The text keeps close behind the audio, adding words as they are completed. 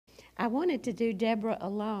I wanted to do Deborah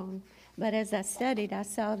alone, but as I studied, I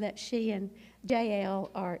saw that she and Jael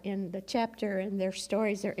are in the chapter and their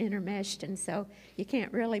stories are intermeshed, and so you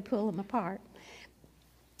can't really pull them apart.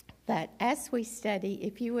 But as we study,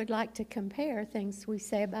 if you would like to compare things we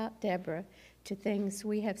say about Deborah to things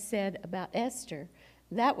we have said about Esther,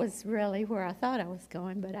 that was really where I thought I was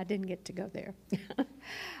going, but I didn't get to go there.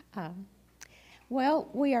 Well,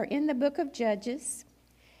 we are in the book of Judges,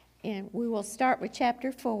 and we will start with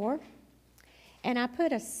chapter 4. And I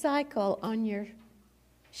put a cycle on your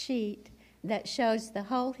sheet that shows the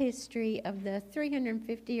whole history of the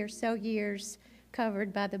 350 or so years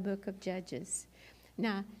covered by the book of Judges.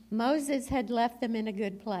 Now, Moses had left them in a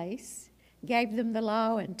good place, gave them the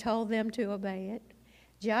law and told them to obey it.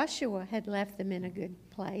 Joshua had left them in a good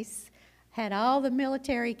place, had all the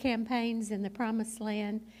military campaigns in the promised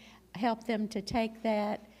land, helped them to take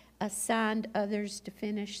that, assigned others to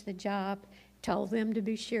finish the job, told them to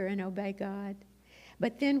be sure and obey God.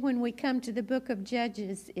 But then when we come to the book of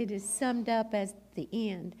Judges, it is summed up as the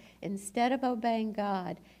end. Instead of obeying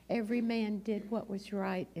God, every man did what was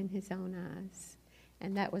right in his own eyes.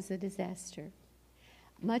 And that was a disaster.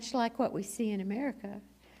 Much like what we see in America,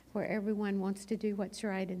 where everyone wants to do what's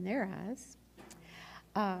right in their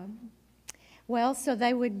eyes. Well, so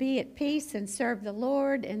they would be at peace and serve the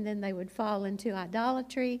Lord, and then they would fall into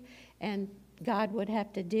idolatry, and God would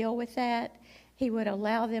have to deal with that. He would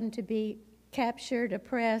allow them to be captured,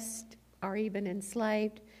 oppressed, or even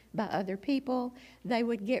enslaved by other people. They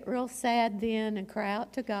would get real sad then and cry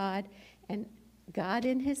out to God, and God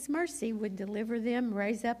in his mercy would deliver them,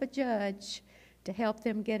 raise up a judge to help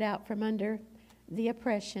them get out from under the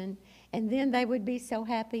oppression. And then they would be so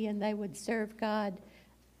happy and they would serve God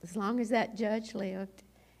as long as that judge lived.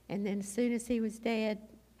 And then as soon as he was dead,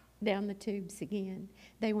 down the tubes again.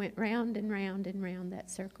 They went round and round and round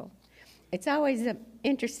that circle. It's always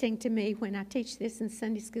interesting to me when I teach this in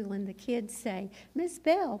Sunday school and the kids say, "Miss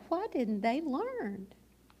Bell, why didn't they learn?"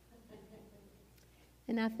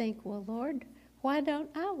 And I think, well, Lord, why don't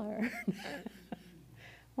I learn?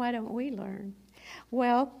 Why don't we learn?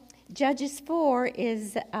 Well, Judges 4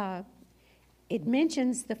 is, it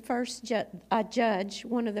mentions the first judge,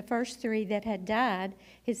 one of the first three that had died.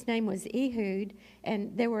 His name was Ehud,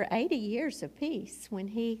 and there were 80 years of peace when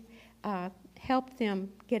he helped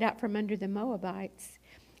them get out from under the Moabites.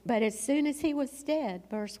 But as soon as he was dead,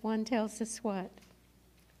 verse 1 tells us what?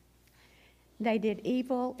 They did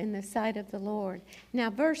evil in the sight of the Lord.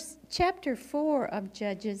 Now, chapter 4 of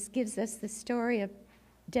Judges gives us the story of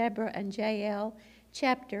Deborah and Jael.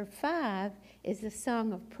 Chapter 5 is a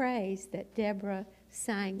song of praise that Deborah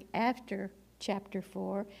sang after chapter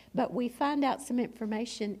 4, but we find out some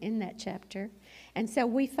information in that chapter. And so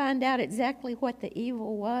we find out exactly what the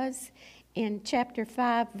evil was in chapter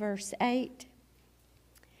 5, verse 8.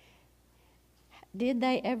 Did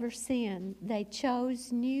they ever sin? They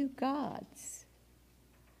chose new gods.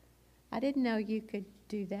 I didn't know you could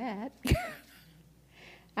do that.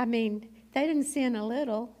 I mean, they didn't sin a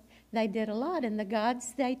little. They did a lot, and the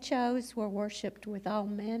gods they chose were worshipped with all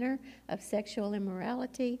manner of sexual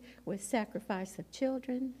immorality, with sacrifice of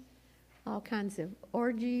children, all kinds of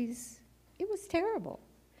orgies. It was terrible.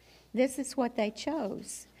 This is what they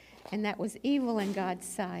chose, and that was evil in God's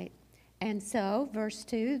sight. And so, verse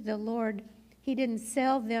 2, the Lord, he didn't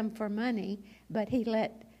sell them for money, but he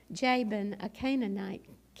let Jabin, a Canaanite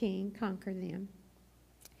king, conquer them.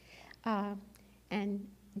 And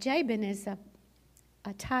Jabin is a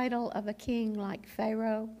title of a king like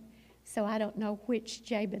Pharaoh. So I don't know which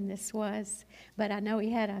Jabin this was, but I know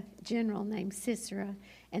he had a general named Sisera,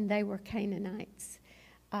 and they were Canaanites.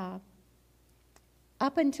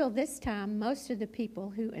 Up until this time, most of the people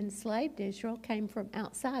who enslaved Israel came from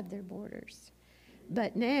outside their borders.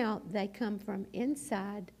 But now they come from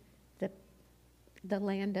inside the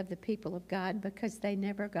land of the people of God because they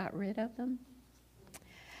never got rid of them.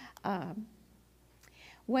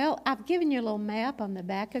 Well, I've given you a little map on the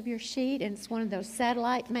back of your sheet, and it's one of those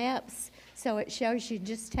satellite maps, so it shows you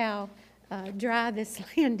just how dry this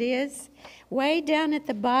land is. Way down at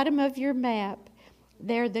the bottom of your map,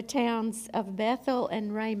 there are the towns of Bethel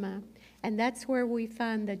and Ramah, and that's where we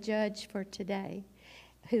find the judge for today,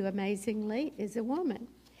 who amazingly is a woman.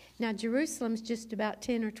 Now, Jerusalem's just about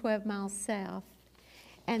 10 or 12 miles south,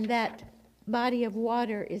 and that body of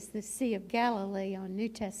water is the Sea of Galilee on New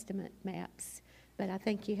Testament maps. But I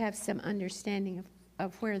think you have some understanding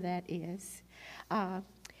of where that is.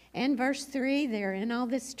 And verse 3, they're in all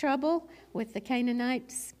this trouble with the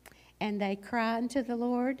Canaanites, and they cry unto the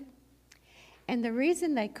Lord. And the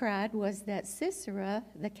reason they cried was that Sisera,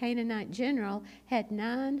 the Canaanite general, had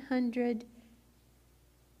 900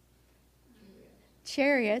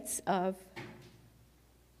 chariots of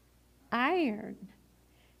iron.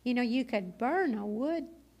 You know, you could burn a wood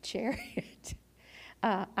chariot.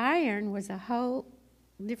 Iron was a whole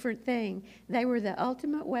different thing. They were the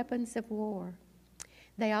ultimate weapons of war.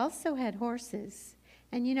 They also had horses.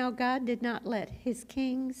 And you know, God did not let his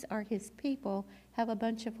kings or his people have a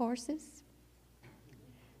bunch of horses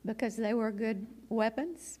because they were good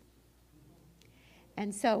weapons.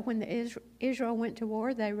 And so when Israel went to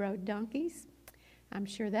war, they rode donkeys. I'm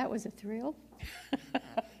sure that was a thrill.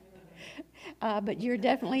 But you're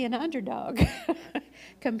definitely an underdog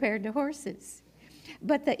compared to horses.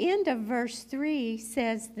 But the end of verse 3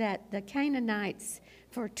 says that the Canaanites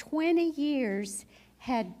for 20 years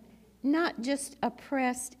had not just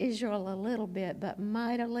oppressed Israel a little bit, but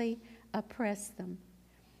mightily oppressed them.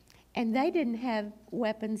 And they didn't have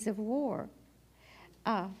weapons of war.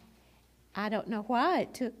 I don't know why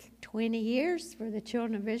it took 20 years for the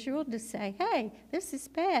children of Israel to say, hey, this is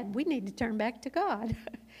bad. We need to turn back to God.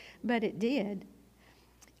 But it did.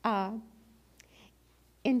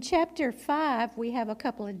 In chapter 5, we have a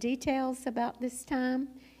couple of details about this time.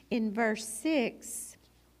 In verse 6,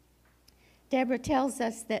 Deborah tells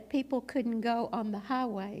us that people couldn't go on the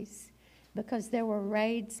highways because there were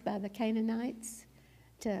raids by the Canaanites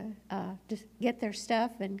to get their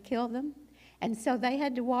stuff and kill them. And so they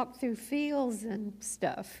had to walk through fields and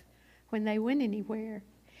stuff when they went anywhere.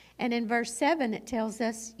 And in verse 7, it tells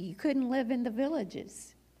us you couldn't live in the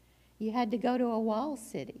villages. You had to go to a walled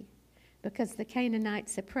city because the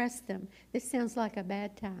Canaanites oppressed them. This sounds like a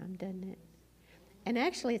bad time, doesn't it? And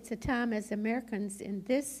actually, it's a time as Americans in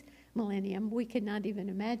this millennium we could not even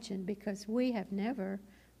imagine because we have never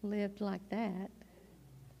lived like that.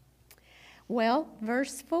 Well,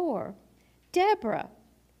 verse 4, Deborah,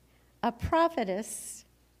 a prophetess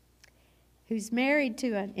who's married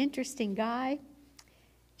to an interesting guy,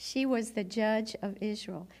 she was the judge of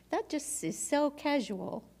Israel. That just is so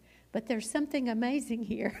casual, but there's something amazing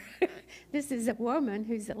here. This is a woman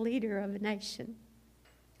who's a leader of a nation.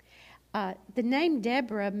 The name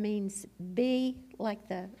Deborah means bee, like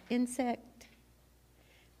the insect.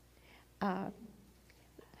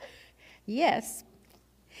 Yes.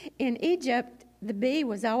 In Egypt, the bee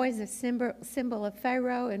was always a symbol of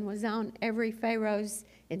Pharaoh and was on every Pharaoh's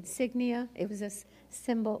insignia. It was a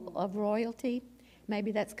symbol of royalty.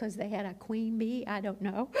 Maybe that's because they had a queen bee. I don't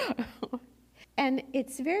know. And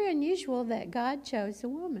it's very unusual that God chose a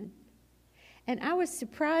woman. And I was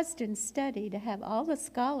surprised in study to have all the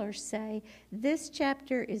scholars say this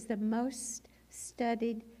chapter is the most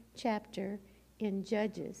studied chapter in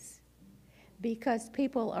Judges because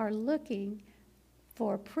people are looking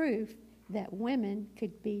for proof that women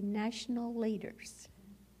could be national leaders.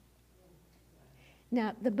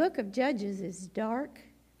 Now, the book of Judges is dark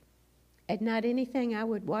and not anything I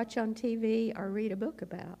would watch on TV or read a book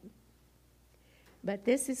about. But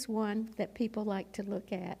this is one that people like to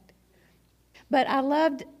look at. But I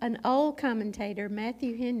loved an old commentator,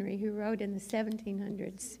 Matthew Henry, who wrote in the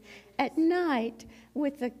 1700s. At night,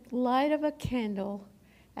 with the light of a candle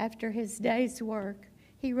after his day's work,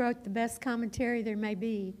 he wrote the best commentary there may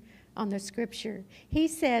be on the scripture. He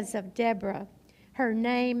says of Deborah, her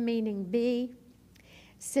name meaning bee,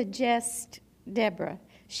 suggests Deborah.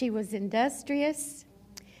 She was industrious.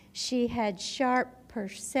 She had sharp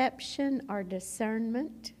perception or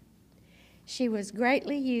discernment. She was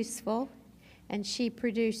greatly useful, and she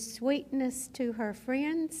produced sweetness to her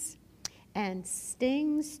friends and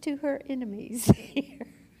stings to her enemies.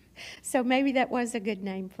 So maybe that was a good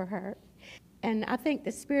name for her. And I think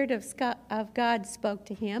the Spirit of God spoke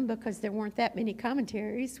to him because there weren't that many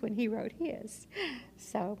commentaries when he wrote his.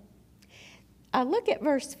 So look at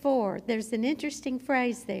verse 4. There's an interesting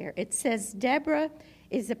phrase there. It says, Deborah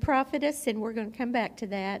is a prophetess, and we're going to come back to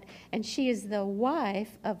that, and she is the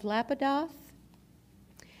wife of Lapidoth.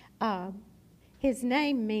 His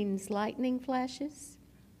name means lightning flashes.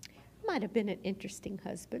 Might have been an interesting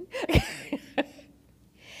husband.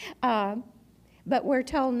 But we're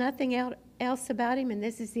told nothing else about him, and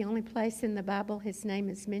this is the only place in the Bible his name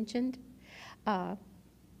is mentioned. I'm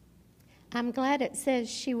glad it says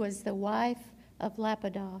she was the wife of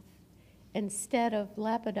Lapidoth instead of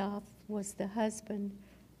Lapidoth was the husband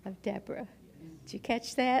of Deborah. Did you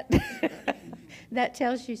catch that? That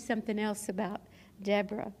tells you something else about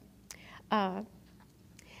Deborah.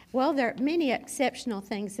 Well, there are many exceptional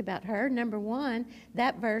things about her. Number one,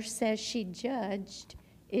 that verse says she judged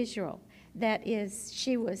Israel. That is,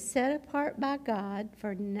 she was set apart by God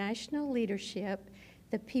for national leadership.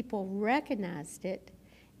 The people recognized it,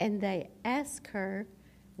 and they asked her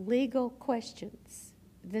legal questions.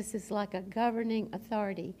 This is like a governing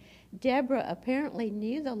authority. Deborah apparently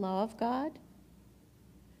knew the law of God.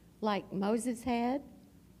 like Moses had.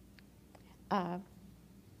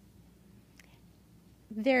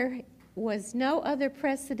 There was no other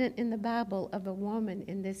precedent in the Bible of a woman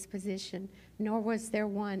in this position, nor was there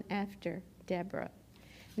one after Deborah.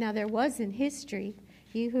 Now, there was in history,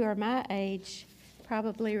 you who are my age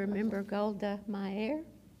probably remember Golda Meir.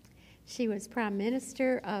 She was prime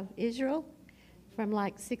minister of Israel from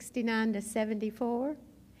like 69 to 74.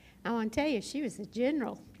 I want to tell you, she was a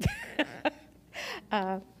general.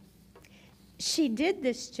 She did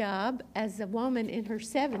this job as a woman in her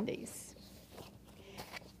 70s.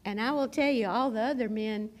 And I will tell you, all the other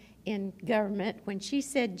men in government, when she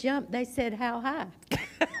said jump, they said how high.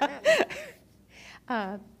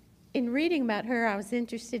 In reading about her, I was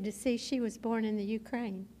interested to see she was born in the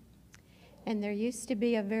Ukraine. And there used to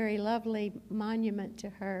be a very lovely monument to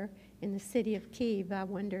her in the city of Kyiv. I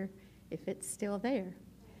wonder if it's still there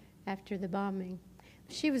after the bombing.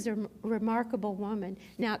 She was a remarkable woman.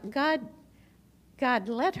 Now, God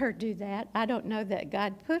let her do that. I don't know that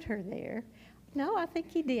God put her there. No, I think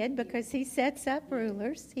he did, because he sets up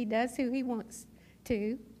rulers. He does who he wants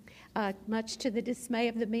to, much to the dismay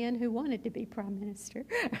of the men who wanted to be prime minister.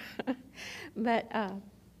 But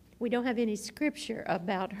we don't have any scripture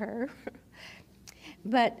about her.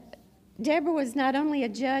 But Deborah was not only a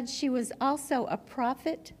judge, she was also a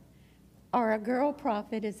prophet, or a girl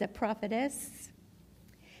prophet is a prophetess.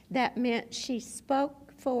 That meant she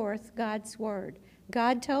spoke forth God's word.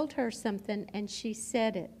 God told her something, and she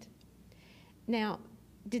said it. Now,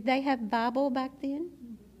 did they have Bible back then?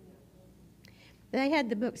 They had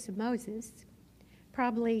the books of Moses,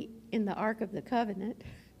 probably in the Ark of the Covenant,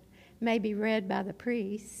 maybe read by the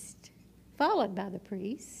priest, followed by the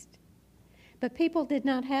priest. But people did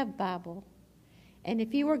not have Bible. And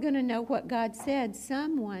if you were going to know what God said,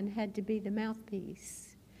 someone had to be the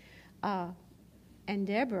mouthpiece. And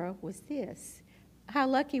Deborah was this. How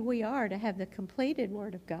lucky we are to have the completed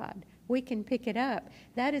Word of God. We can pick it up.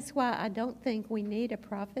 That is why I don't think we need a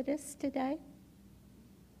prophetess today.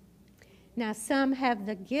 Now, some have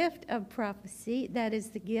the gift of prophecy. That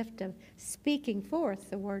is the gift of speaking forth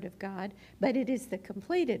the Word of God. But it is the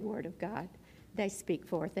completed Word of God they speak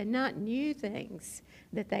forth, and not new things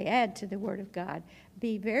that they add to the Word of God.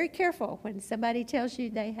 Be very careful when somebody tells you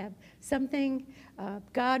they have something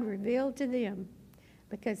God revealed to them,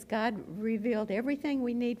 because God revealed everything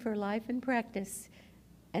we need for life and practice,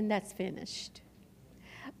 and that's finished.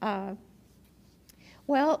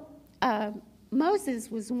 Moses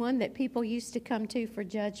was one that people used to come to for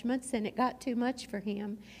judgments, and it got too much for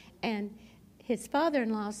him. And his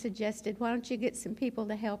father-in-law suggested, why don't you get some people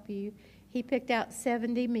to help you? He picked out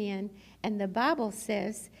 70 men, and the Bible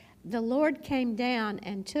says the Lord came down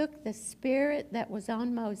and took the spirit that was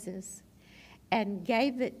on Moses and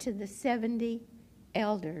gave it to the 70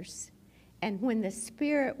 elders. And when the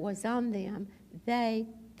spirit was on them, they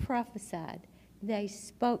prophesied. They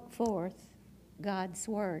spoke forth God's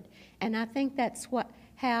word. And I think that's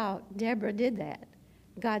how Deborah did that.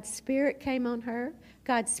 God's spirit came on her.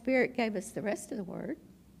 God's spirit gave us the rest of the word.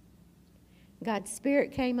 God's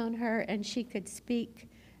spirit came on her, and she could speak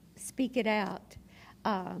it out.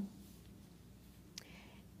 I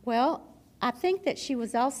think that she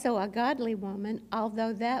was also a godly woman,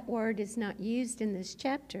 although that word is not used in this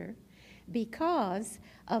chapter, because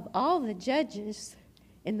of all the judges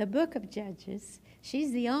in the book of Judges,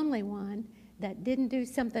 she's the only one that didn't do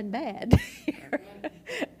something bad.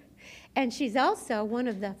 And she's also one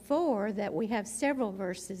of the 4 that we have several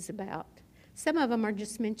verses about. Some of them are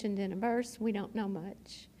just mentioned in a verse. We don't know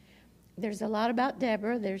much. There's a lot about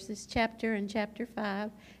Deborah. There's this chapter in chapter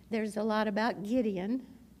 5. There's a lot about Gideon.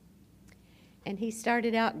 And he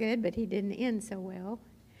started out good, but he didn't end so well.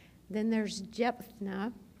 Then there's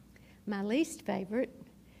Jephthah, my least favorite,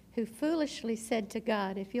 who foolishly said to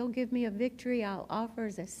God, if you'll give me a victory, I'll offer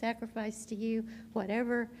as a sacrifice to you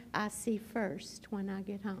whatever I see first when I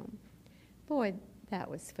get home. Boy,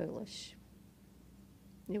 that was foolish.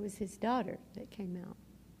 It was his daughter that came out.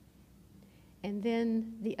 And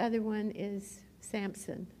then the other one is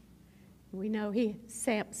Samson. We know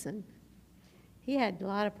Samson, he had a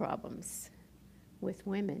lot of problems with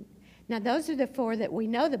women. Now, those are the 4 that we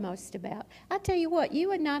know the most about. I tell you what, you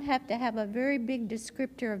would not have to have a very big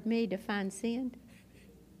descriptor of me to find sin.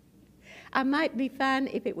 I might be fine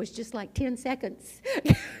if it was just like 10 seconds.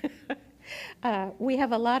 We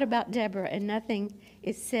have a lot about Deborah, and nothing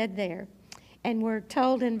is said there. And we're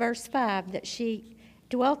told in verse 5 that she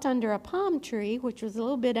dwelt under a palm tree, which was a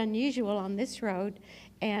little bit unusual on this road,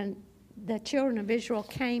 and the children of Israel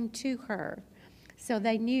came to her. So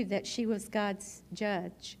they knew that she was God's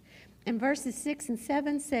judge. And verses 6 and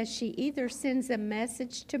 7 says she either sends a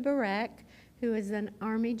message to Barak, who is an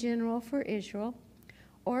army general for Israel,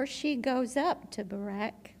 or she goes up to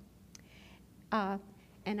Barak.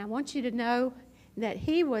 And I want you to know that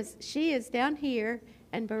she is down here,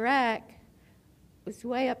 and Barak was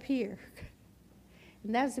way up here.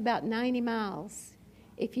 And that was about 90 miles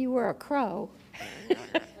if you were a crow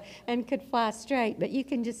and could fly straight. But you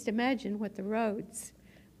can just imagine what the roads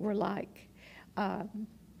were like.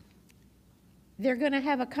 They're going to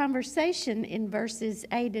have a conversation in verses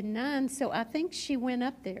 8 and 9, so I think she went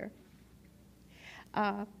up there.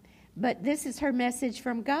 But this is her message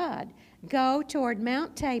from God. Go toward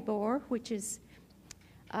Mount Tabor, which is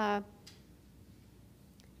right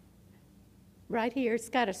here. It's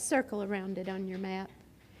got a circle around it on your map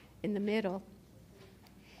in the middle.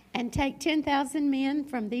 And take 10,000 men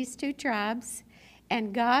from these two tribes,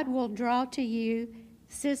 and God will draw to you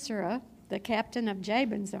Sisera, the captain of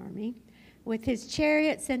Jabin's army, with his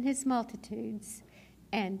chariots and his multitudes,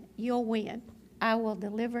 and you'll win. I will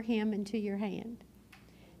deliver him into your hand.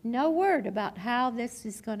 No word about how this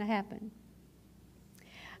is going to happen.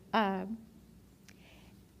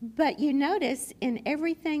 But you notice in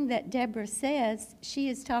everything that Deborah says, she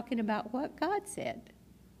is talking about what God said.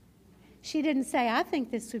 She didn't say, I think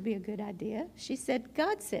this would be a good idea. She said,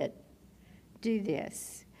 God said, do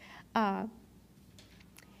this. And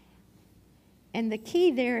the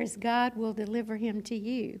key there is God will deliver him to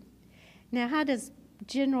you. Now, how does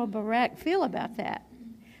General Barak feel about that?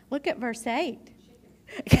 Look at verse 8.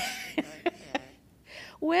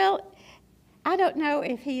 Well, I don't know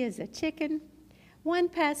if he is a chicken. One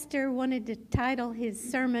pastor wanted to title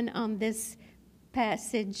his sermon on this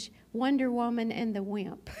passage, Wonder Woman and the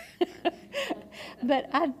Wimp. But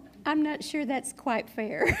I'm not sure that's quite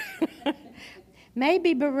fair.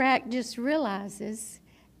 Maybe Barak just realizes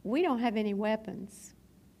we don't have any weapons.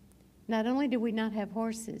 Not only do we not have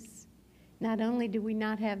horses, not only do we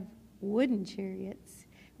not have wooden chariots,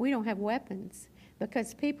 we don't have weapons,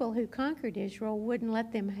 because people who conquered Israel wouldn't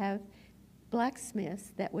let them have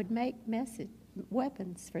blacksmiths that would make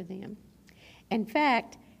weapons for them. In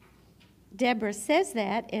fact, Deborah says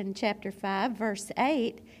that in chapter 5, verse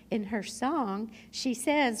 8, in her song. She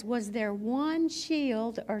says, was there one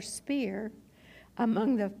shield or spear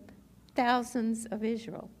among the thousands of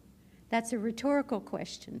Israel? That's a rhetorical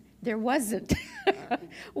question. There wasn't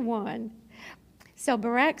one. So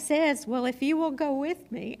Barak says, well, if you will go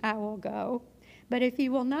with me, I will go. But if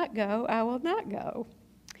you will not go, I will not go.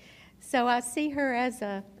 So I see her as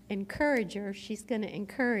an encourager. She's going to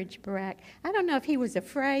encourage Barak. I don't know if he was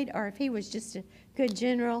afraid or if he was just a good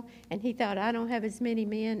general and he thought, I don't have as many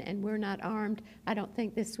men and we're not armed. I don't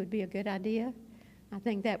think this would be a good idea. I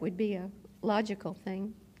think that would be a logical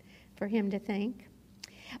thing for him to think.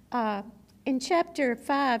 In chapter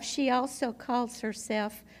 5, she also calls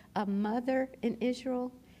herself a mother in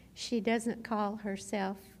Israel. She doesn't call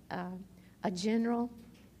herself a general,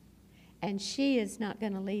 and she is not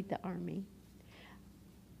going to lead the army.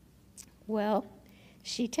 Well,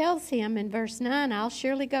 she tells him in verse 9, I'll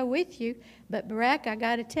surely go with you, but Barak, I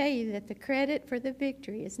got to tell you that the credit for the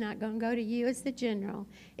victory is not going to go to you as the general.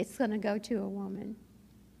 It's going to go to a woman.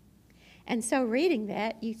 And so reading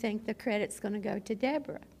that, you think the credit's going to go to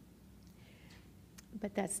Deborah.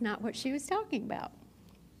 But that's not what she was talking about.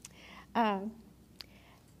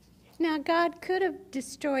 Now, God could have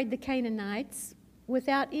destroyed the Canaanites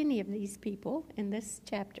without any of these people in this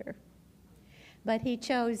chapter. But he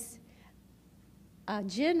chose a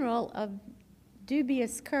general of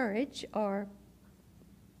dubious courage or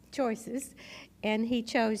choices, and he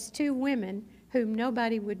chose two women whom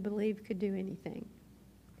nobody would believe could do anything.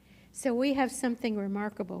 So we have something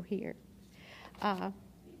remarkable here.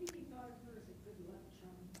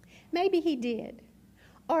 Maybe he did.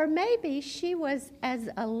 Or maybe she was as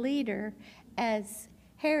a leader, as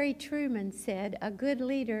Harry Truman said, a good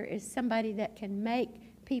leader is somebody that can make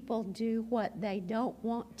people do what they don't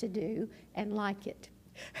want to do and like it.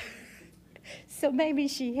 So maybe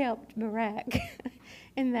she helped Barak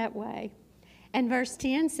in that way. And verse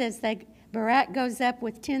 10 says that Barak goes up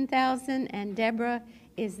with 10,000 and Deborah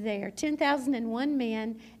is there. 10,001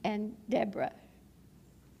 men and Deborah.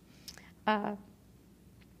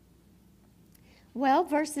 Well,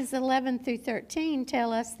 verses 11 through 13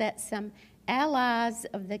 tell us that some allies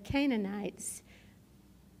of the Canaanites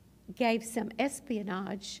gave some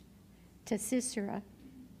espionage to Sisera.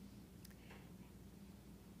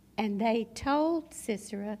 And they told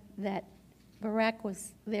Sisera that Barak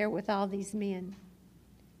was there with all these men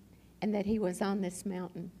and that he was on this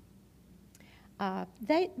mountain.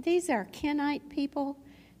 These are Kenite people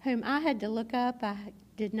whom I had to look up. I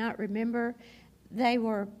did not remember. They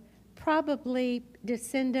were probably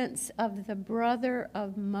descendants of the brother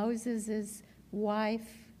of Moses' wife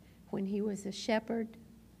when he was a shepherd.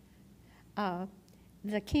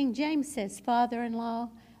 The King James says father-in-law,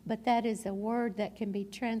 but that is a word that can be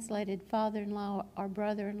translated father-in-law or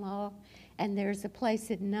brother-in-law. And there's a place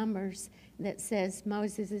in Numbers that says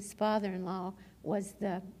Moses' father-in-law was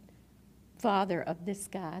the father of this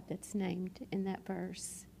guy that's named in that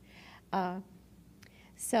verse.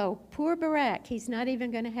 So poor Barak, he's not even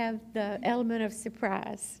going to have the element of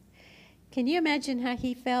surprise. Can you imagine how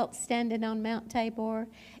he felt standing on Mount Tabor?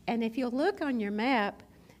 And if you'll look on your map,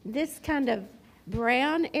 this kind of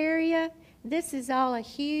brown area, this is all a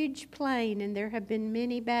huge plain, and there have been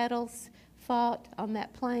many battles fought on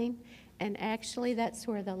that plain. And actually, that's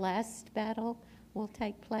where the last battle will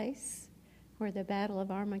take place, where the Battle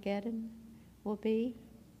of Armageddon will be.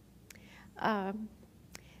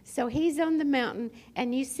 So he's on the mountain,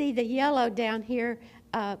 and you see the yellow down here.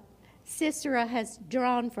 Sisera has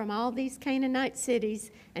drawn from all these Canaanite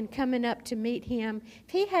cities and coming up to meet him.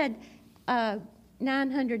 If he had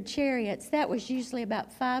 900 chariots, that was usually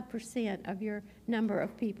about 5% of your number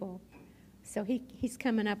of people. So he's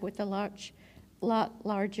coming up with a lot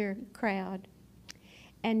larger crowd.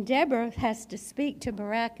 And Deborah has to speak to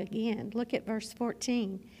Barak again. Look at verse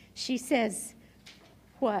 14. She says,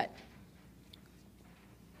 what?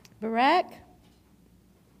 Barak,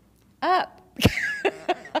 up.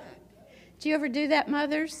 Do you ever do that,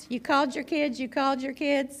 mothers? You called your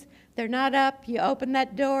kids. They're not up. You open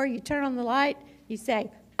that door, you turn on the light, you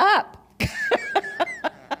say, up.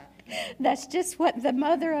 That's just what the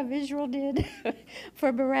mother of Israel did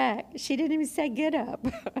for Barak. She didn't even say, get up.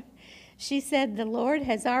 She said, the Lord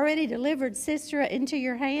has already delivered Sisera into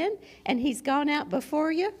your hand, and he's gone out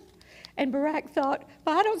before you. And Barak thought,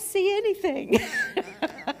 well, I don't see anything.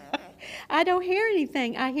 I don't hear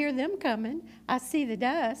anything. I hear them coming. I see the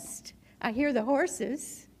dust. I hear the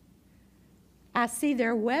horses. I see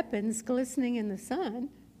their weapons glistening in the sun.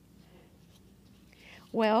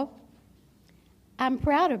 Well, I'm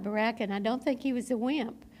proud of Barak, and I don't think he was a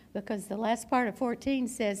wimp, because the last part of 14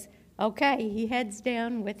 says, okay, he heads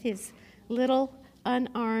down with his little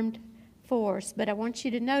unarmed force. But I want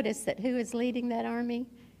you to notice that who is leading that army?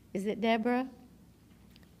 Is it Deborah?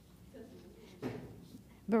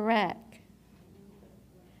 Barak.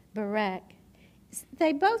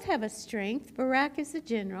 They both have a strength. Barak is the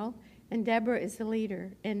general, and Deborah is the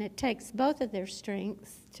leader. And it takes both of their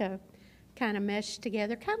strengths to kind of mesh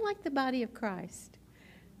together, kind of like the body of Christ.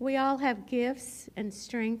 We all have gifts and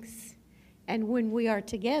strengths, and when we are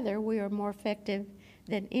together, we are more effective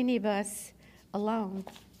than any of us alone.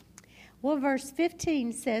 Well, verse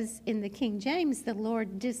 15 says in the King James, the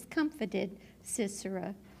Lord discomfited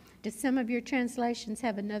Sisera. Do some of your translations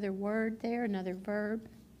have another word there, another verb?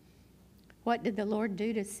 What did the Lord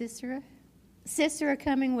do to Sisera? Sisera,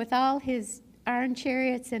 coming with all his iron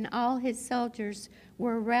chariots and all his soldiers,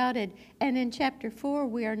 were routed. And in chapter 4,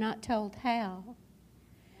 we are not told how.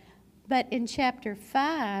 But in chapter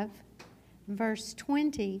 5, verse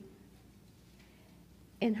 20,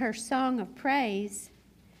 in her song of praise,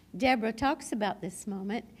 Deborah talks about this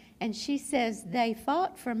moment, and she says, they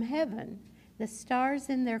fought from heaven. The stars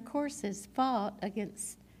in their courses fought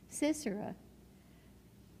against Sisera.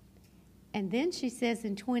 And then she says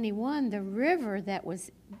in 21, the river that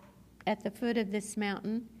was at the foot of this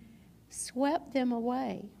mountain swept them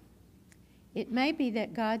away. It may be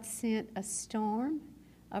that God sent a storm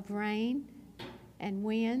of rain and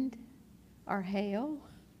wind or hail,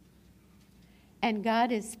 and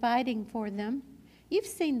God is fighting for them. You've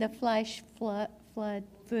seen the flash flood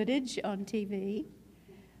footage on TV.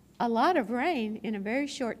 A lot of rain in a very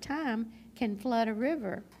short time can flood a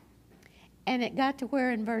river. And it got to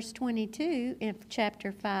where in verse 22 in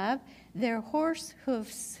chapter 5, their horse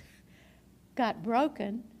hoofs got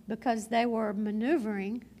broken because they were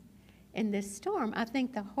maneuvering in this storm. I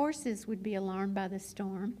think the horses would be alarmed by the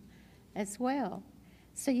storm as well.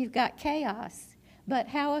 So you've got chaos. But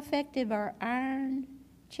how effective are iron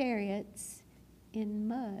chariots in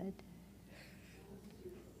mud?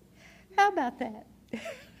 How about that?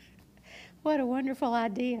 What a wonderful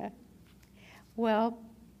idea. Well,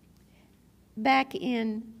 back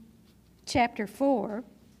in chapter 4,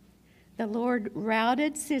 the Lord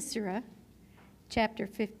routed Sisera,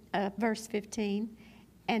 verse 15,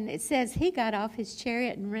 and it says he got off his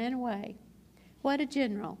chariot and ran away. What a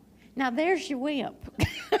general. Now there's your wimp.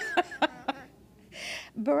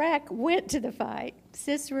 Barak went to the fight.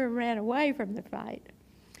 Sisera ran away from the fight.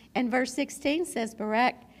 And verse 16 says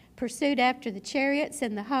Barak pursued after the chariots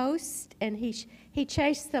and the host, and he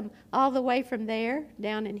chased them all the way from there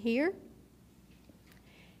down in here.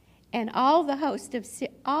 And all the host of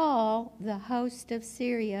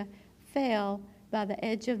Syria fell by the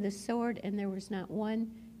edge of the sword, and there was not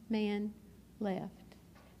one man left.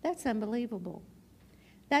 That's unbelievable.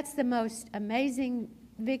 That's the most amazing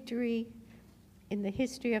victory in the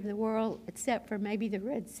history of the world, except for maybe the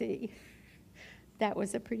Red Sea. That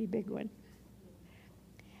was a pretty big one.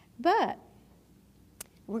 But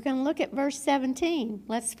we're going to look at verse 17.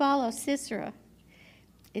 Let's follow Sisera.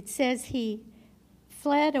 It says he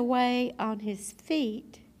fled away on his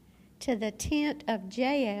feet to the tent of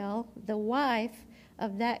Jael, the wife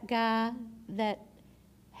of that guy that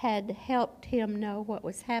had helped him know what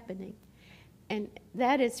was happening. And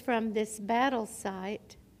that is from this battle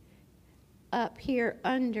site up here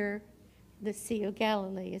under the Sea of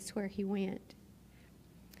Galilee is where he went.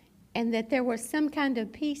 And that there was some kind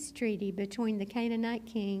of peace treaty between the Canaanite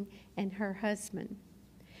king and her husband.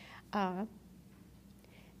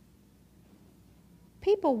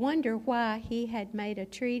 People wonder why he had made a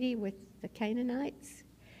treaty with the Canaanites,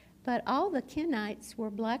 but all the Kenites were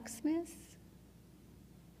blacksmiths,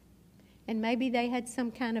 and maybe they had some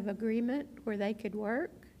kind of agreement where they could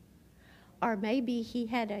work, or maybe he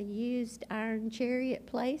had a used iron chariot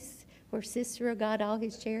place where Sisera got all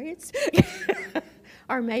his chariots,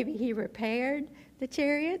 or maybe he repaired the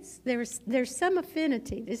chariots. There's some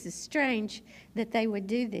affinity. This is strange that they would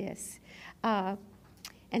do this. And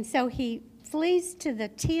so he flees to the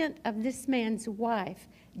tent of this man's wife,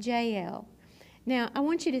 Jael. Now, I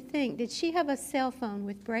want you to think, did she have a cell phone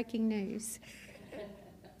with breaking news?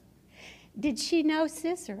 Did she know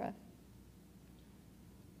Sisera?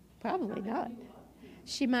 Probably not.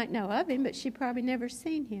 She might know of him, but she probably never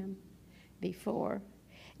seen him before.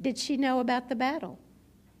 Did she know about the battle?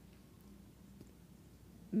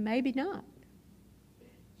 Maybe not.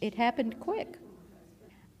 It happened quick.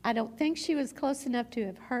 I don't think she was close enough to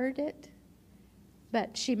have heard it,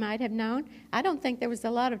 but she might have known. I don't think there was a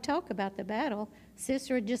lot of talk about the battle.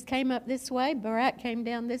 Sisera just came up this way, Barak came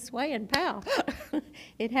down this way, and pow!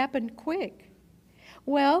 It happened quick.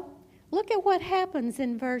 Well, look at what happens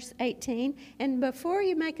in verse 18. And before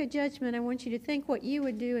you make a judgment, I want you to think what you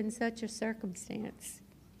would do in such a circumstance.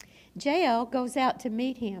 Jael goes out to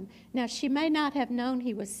meet him. Now, she may not have known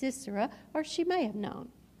he was Sisera, or she may have known.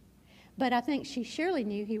 But I think she surely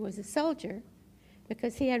knew he was a soldier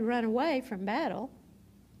because he had run away from battle,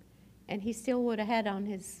 and he still would have had on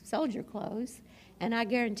his soldier clothes. And I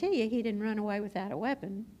guarantee you he didn't run away without a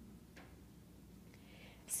weapon.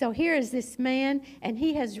 So here is this man, and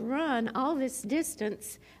he has run all this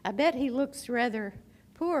distance. I bet he looks rather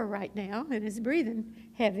poor right now and is breathing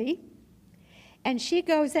heavy. And she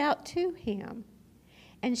goes out to him,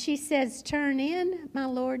 and she says, "Turn in, my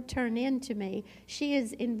Lord, turn in to me." She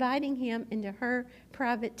is inviting him into her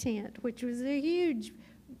private tent, which was a huge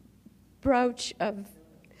broach of,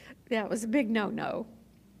 that was a big no-no.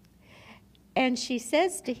 And she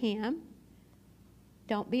says to him,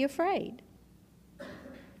 "Don't be afraid."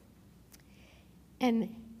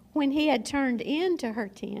 And when he had turned into her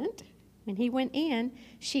tent, when he went in,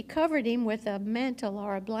 she covered him with a mantle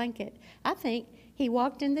or a blanket. I think he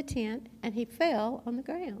walked in the tent and he fell on the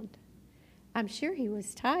ground. I'm sure he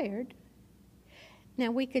was tired.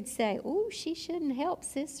 Now we could say, "Oh, she shouldn't help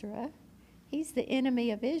Sisera. He's the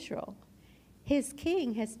enemy of Israel. His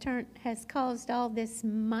king has caused all this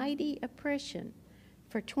mighty oppression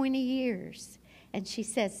for 20 years. And she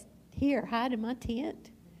says, "Here, hide in my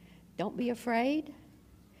tent. Don't be afraid."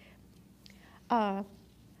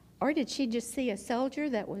 Or did she just see a soldier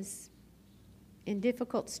that was in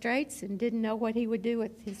difficult straits and didn't know what he would do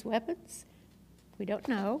with his weapons? We don't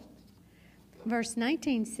know. Verse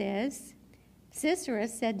 19 says, Sisera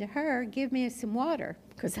said to her, "Give me some water,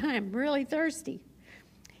 because I am really thirsty."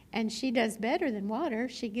 And she does better than water.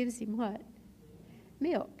 She gives him what?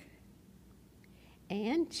 Milk.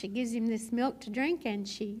 And she gives him this milk to drink, and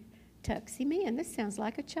she tucks him in. This sounds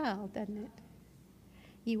like a child, doesn't it?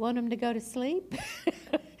 You want him to go to sleep?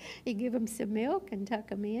 You give him some milk and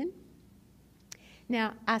tuck him in.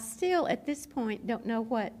 Now, I still, at this point, don't know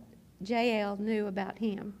what Jael knew about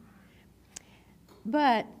him.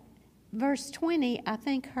 But verse 20, I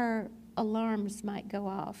think her alarms might go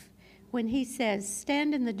off when he says,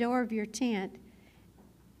 "Stand in the door of your tent,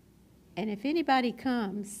 and if anybody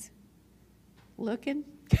comes looking,"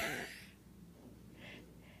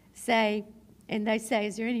 and they say,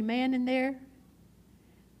 "Is there any man in there?"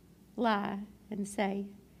 Lie and say,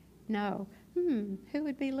 "No." Who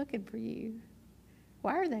would be looking for you?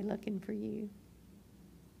 Why are they looking for you?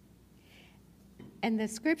 And the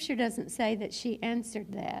scripture doesn't say that she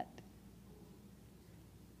answered that.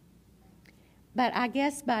 But I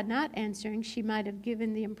guess by not answering, she might have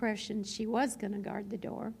given the impression she was going to guard the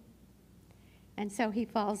door. And so he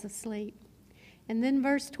falls asleep. And then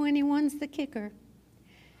verse 21's the kicker.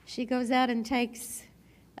 She goes out and takes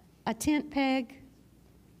a tent peg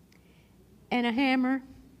and a hammer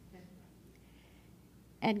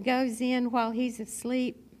and goes in while he's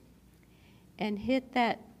asleep and hit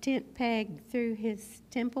that tent peg through his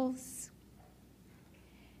temples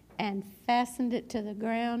and fastened it to the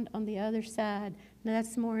ground on the other side. Now,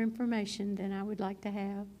 that's more information than I would like to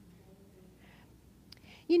have.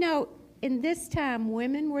 You know, in this time,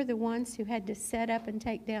 women were the ones who had to set up and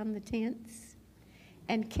take down the tents.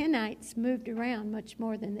 And Kenites moved around much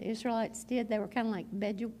more than the Israelites did. They were kind of like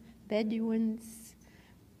Bedouins.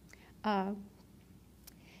 And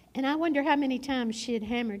I wonder how many times she had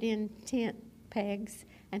hammered in tent pegs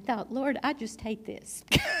and thought, Lord, I just hate this.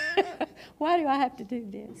 Why do I have to do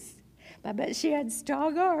this? I bet she had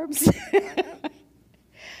strong arms.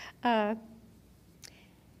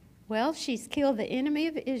 Well, she's killed the enemy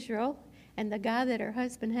of Israel and the guy that her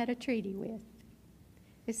husband had a treaty with.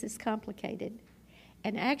 This is complicated.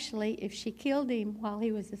 And actually, if she killed him while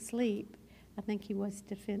he was asleep, I think he was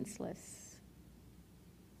defenseless.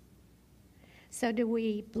 So do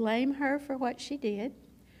we blame her for what she did,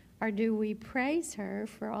 or do we praise her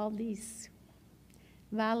for all these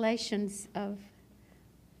violations of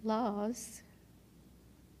laws?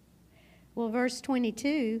 Well, verse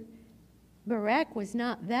 22, Barak was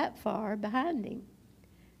not that far behind him,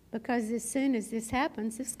 because as soon as this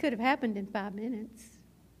happens, this could have happened in 5 minutes.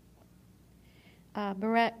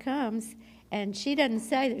 Barak comes, and she doesn't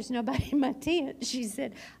say, there's nobody in my tent. She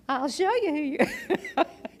said, I'll show you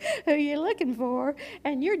who you're looking for,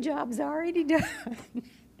 and your job's already done.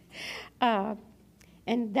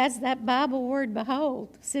 And that's that Bible word,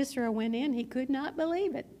 behold. Sisera went in. He could not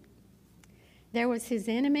believe it. There was his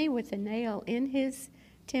enemy with a nail in his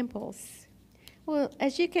temples. Well,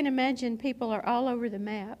 as you can imagine, people are all over the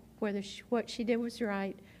map, whether what she did was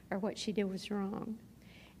right or what she did was wrong.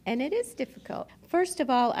 And it is difficult. First of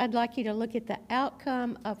all, I'd like you to look at the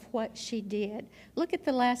outcome of what she did. Look at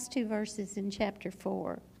the last 2 verses in chapter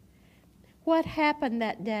 4. What happened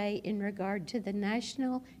that day in regard to the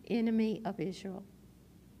national enemy of Israel?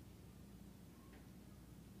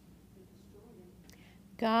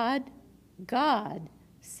 God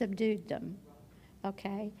subdued them.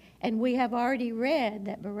 Okay? And we have already read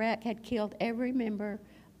that Barak had killed every member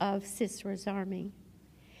of Sisera's army.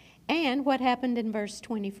 And what happened in verse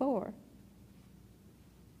 24?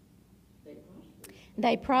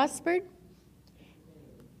 They prospered,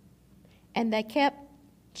 and they kept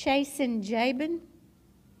chasing Jabin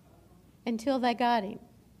until they got him.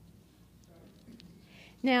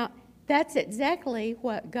 Now, that's exactly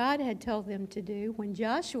what God had told them to do when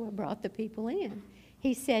Joshua brought the people in.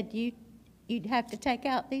 He said, you'd have to take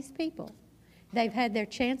out these people. They've had their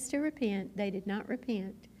chance to repent. They did not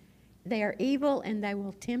repent. They are evil, and they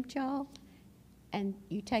will tempt y'all, and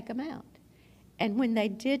you take them out. And when they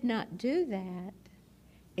did not do that,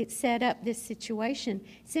 it set up this situation.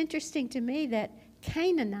 It's interesting to me that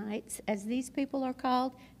Canaanites, as these people are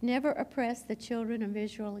called, never oppressed the children of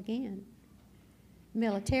Israel again,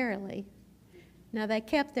 militarily. Now, they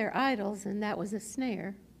kept their idols, and that was a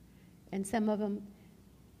snare. And some of them,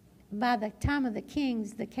 by the time of the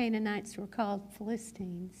kings, the Canaanites were called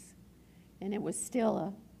Philistines. And it was still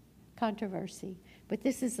a controversy. But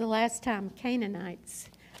this is the last time Canaanites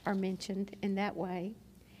are mentioned in that way.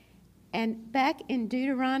 And back in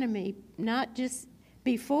Deuteronomy, not just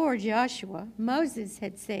before Joshua, Moses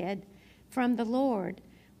had said from the Lord,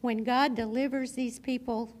 when God delivers these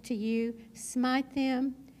people to you, smite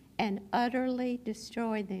them and utterly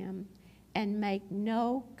destroy them, and make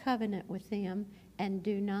no covenant with them, and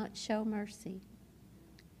do not show mercy.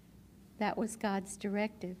 That was God's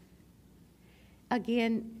directive.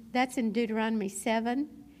 Again, that's in Deuteronomy 7,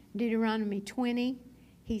 Deuteronomy 20.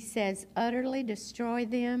 He says, utterly destroy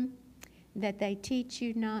them, that they teach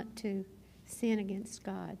you not to sin against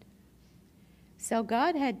God. So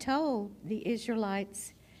God had told the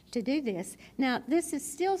Israelites to do this. Now, this is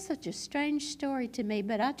still such a strange story to me,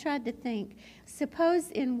 but I tried to think,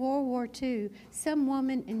 suppose in World War II, some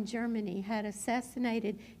woman in Germany had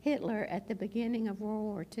assassinated Hitler at the beginning of World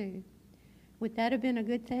War II. Would that have been a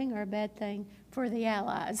good thing or a bad thing for the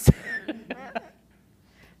Allies?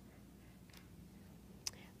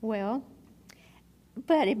 Well,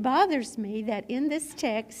 but it bothers me that in this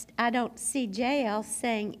text, I don't see Jael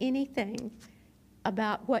saying anything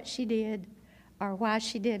about what she did or why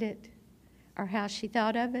she did it or how she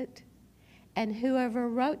thought of it. And whoever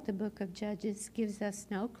wrote the book of Judges gives us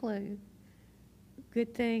no clue.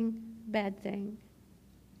 Good thing, bad thing.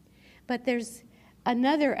 But there's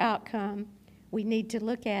another outcome we need to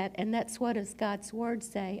look at, and that's what does God's word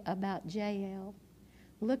say about Jael.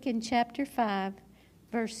 Look in chapter 5,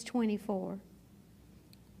 verse 24.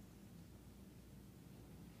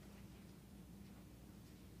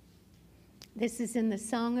 This is in the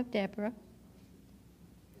Song of Deborah.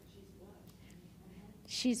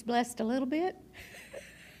 She's blessed a little bit.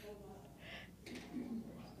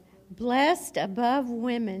 Blessed above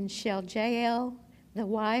women shall Jael, the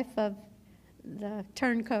wife of the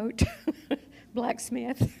turncoat,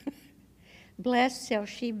 blacksmith. Blessed shall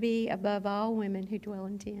she be above all women who dwell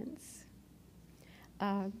in tents.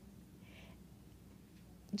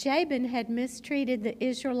 Jabin had mistreated the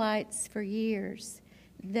Israelites for years.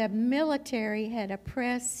 The military had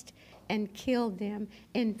oppressed and killed them.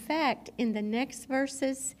 In fact, in the next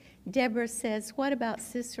verses, Deborah says, what about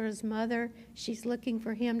Sisera's mother? She's looking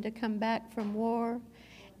for him to come back from war.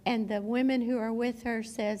 And the women who are with her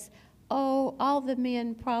says, oh, all the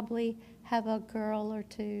men probably have a girl or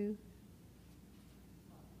two.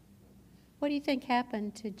 What do you think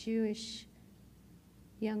happened to Jewish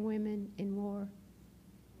young women in war?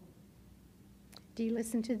 Do you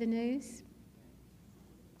listen to the news?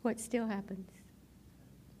 What still happens?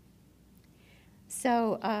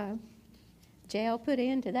 So Jael put an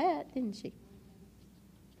end to that, didn't she?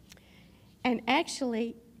 And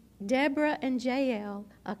actually, Deborah and Jael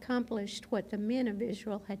accomplished what the men of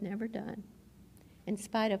Israel had never done, in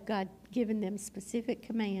spite of God giving them specific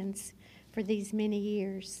commands for these many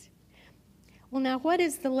years. Well, now, what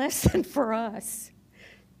is the lesson for us?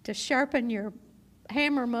 To sharpen your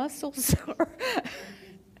hammer muscles?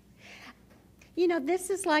 You know, this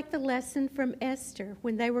is like the lesson from Esther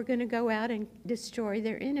when they were going to go out and destroy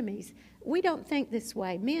their enemies. We don't think this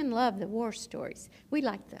way. Men love the war stories. We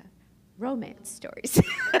like the romance stories.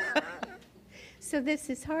 So this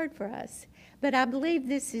is hard for us. But I believe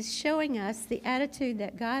this is showing us the attitude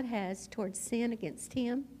that God has towards sin against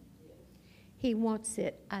him. He wants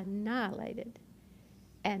it annihilated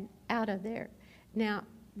and out of there. Now,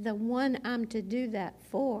 the one I'm to do that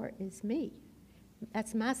for is me.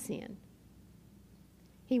 That's my sin.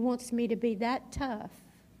 He wants me to be that tough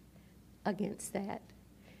against that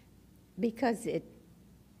because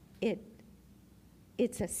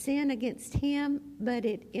it's a sin against him, but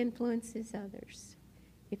it influences others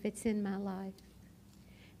if it's in my life.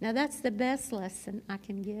 Now, that's the best lesson I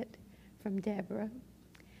can get from Deborah.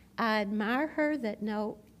 I admire her that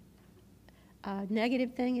no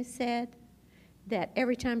negative thing is said, that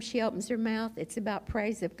every time she opens her mouth, it's about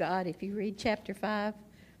praise of God. If you read chapter 5,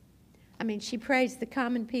 I mean, she praised the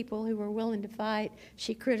common people who were willing to fight.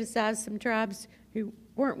 She criticized some tribes who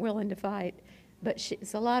weren't willing to fight. But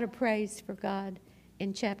it's a lot of praise for God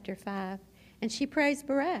in chapter 5. And she praised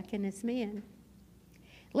Barak and his men.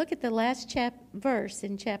 Look at the last verse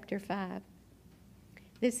in chapter 5.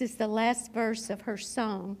 This is the last verse of her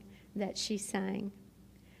song that she sang.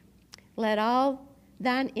 Let all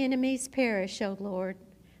thine enemies perish, O Lord,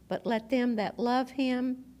 but let them that love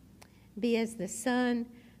him be as the sun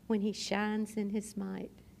when he shines in his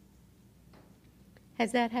might.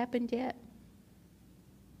 Has that happened yet?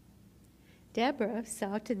 Deborah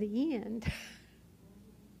saw to the end.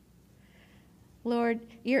 Lord,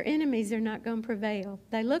 your enemies are not going to prevail.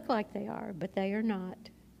 They look like they are, but they are not.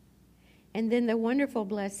 And then the wonderful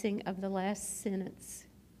blessing of the last sentence.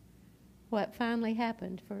 What finally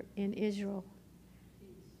happened in Israel?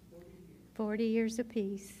 40 years of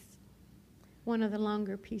peace. One of the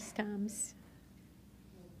longer peace times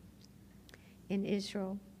in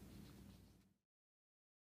Israel.